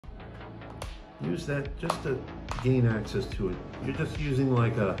use that just to gain access to it. You're just using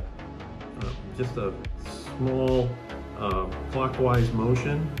like just a small clockwise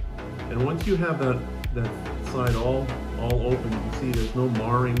motion, and once you have that side all open, you can see there's no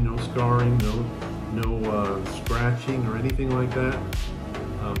marring, no scarring, no scratching or anything like that.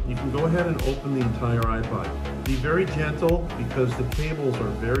 You can go ahead and open the entire iPod. Be very gentle because the cables are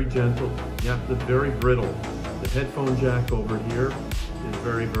very gentle. Yeah, they're very brittle. The headphone jack over here is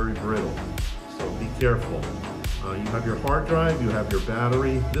very, very brittle. So be careful. You have your hard drive, you have your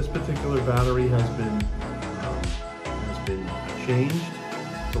battery. This particular battery has been changed.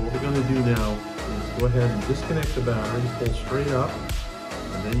 So what we're going to do now is go ahead and disconnect the battery, pull straight up,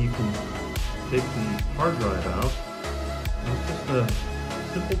 and then you can take the hard drive out. And it's just a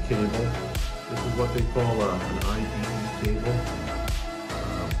simple cable. This is what they call an IDE cable,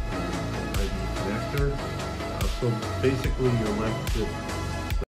 an IDE connector. So basically you're left with